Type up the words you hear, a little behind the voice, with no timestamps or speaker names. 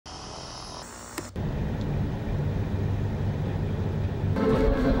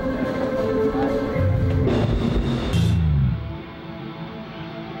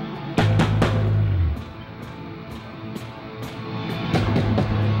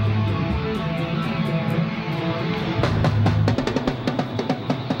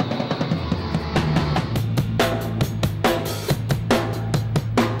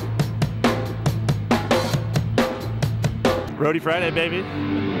Roadie Friday, baby.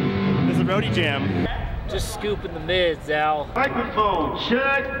 This is a roadie jam. Just scooping the mids, Al. Microphone,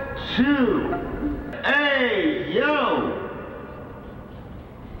 check 2. Hey, yo.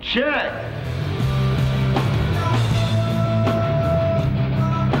 Check.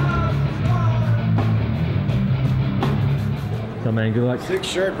 So man, good luck. Sick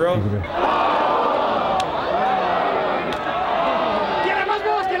shirt, bro.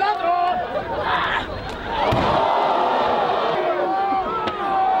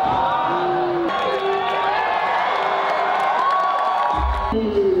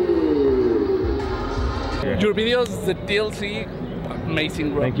 Your videos, the DLC,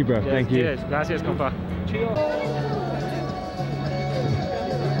 amazing, bro. Thank you, bro. Yes, Thank you. Yes, gracias, compa.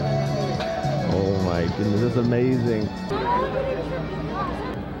 Oh my goodness, that's amazing.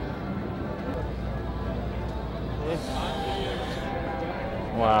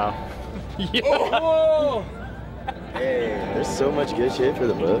 Wow. Yeah. Oh. Hey, there's so much good shit for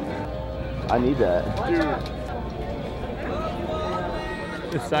the book. I need that. Dude.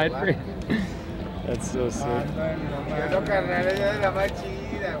 The side frame. That's so sick. Oh,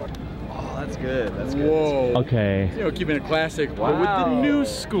 that's good. That's good. Whoa. Okay. You know, keeping it classic. Wow. But with the new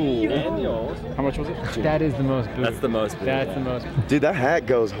school. How much was it? That is the most boot. That's the most boot. That's the most. Dude, that hat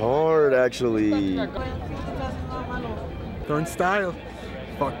goes hard, actually. Turnstile.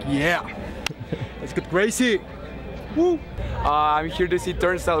 Fuck yeah. Let's get crazy. Woo. I'm here to see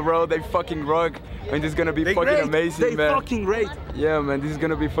Turnstile, bro. They fucking rock. I mean, this is gonna be fucking amazing, they man. Fucking great. Yeah, man, this is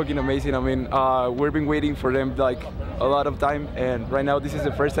gonna be fucking amazing. I mean, we've been waiting for them like a lot of time, and right now this is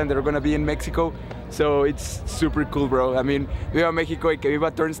the first time they're gonna be in Mexico, so it's super cool, bro. I mean, viva Mexico y que viva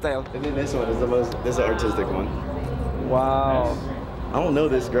Turnstile. I think this one is the most, this is an artistic one. Wow. I don't know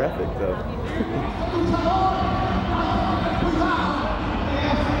this graphic though.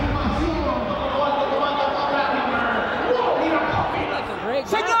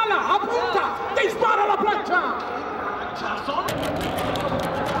 Señala, apunta, dispara la plancha.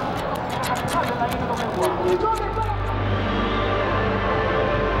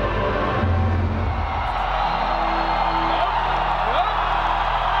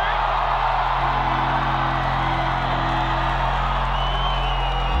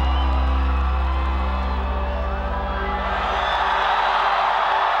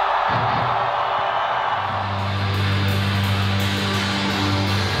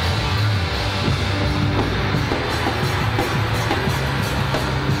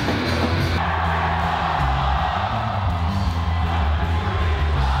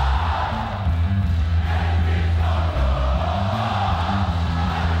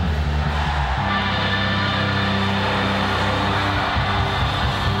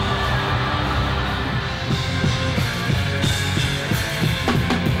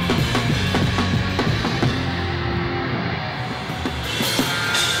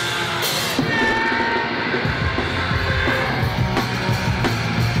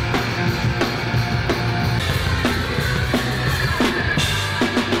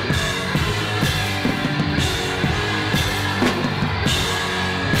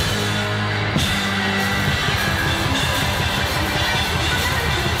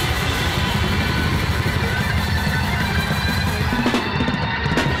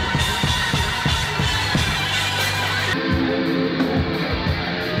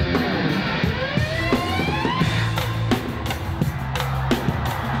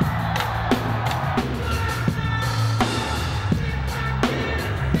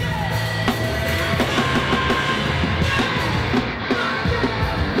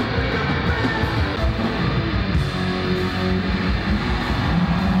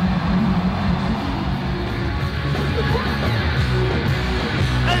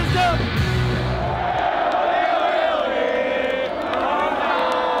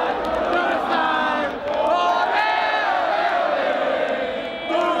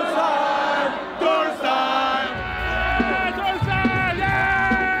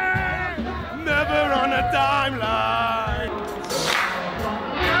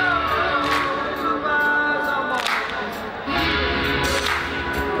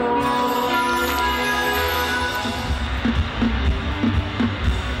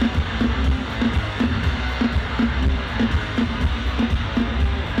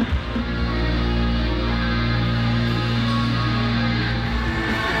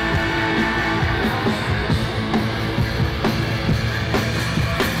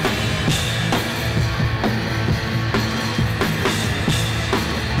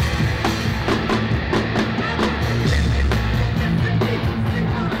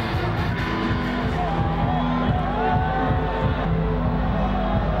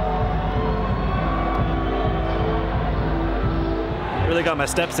 really got my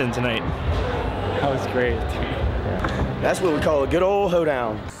steps in tonight. That was great. That's what we call a good old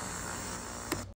hoedown.